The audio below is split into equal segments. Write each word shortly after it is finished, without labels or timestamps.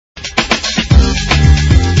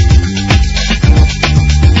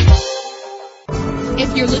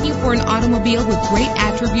you're looking for an automobile with great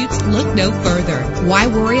attributes, look no further. Why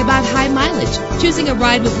worry about high mileage? Choosing a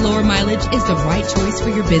ride with lower mileage is the right choice for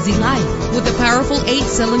your busy life. With a powerful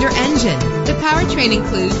 8-cylinder engine, the powertrain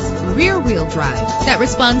includes rear-wheel drive that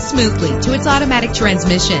responds smoothly to its automatic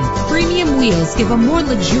transmission. Premium wheels give a more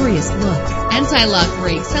luxurious look. Anti-lock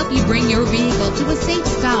brakes help you bring your vehicle to a safe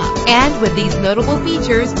stop. And with these notable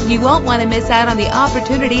features, you won't want to miss out on the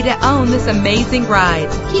opportunity to own this amazing ride.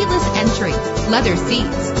 Keyless entry, leather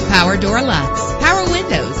seats, power door locks, power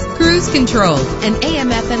windows, cruise control, and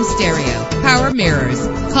AM/FM stereo, power mirrors.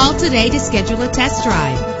 Call today to schedule a test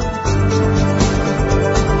drive.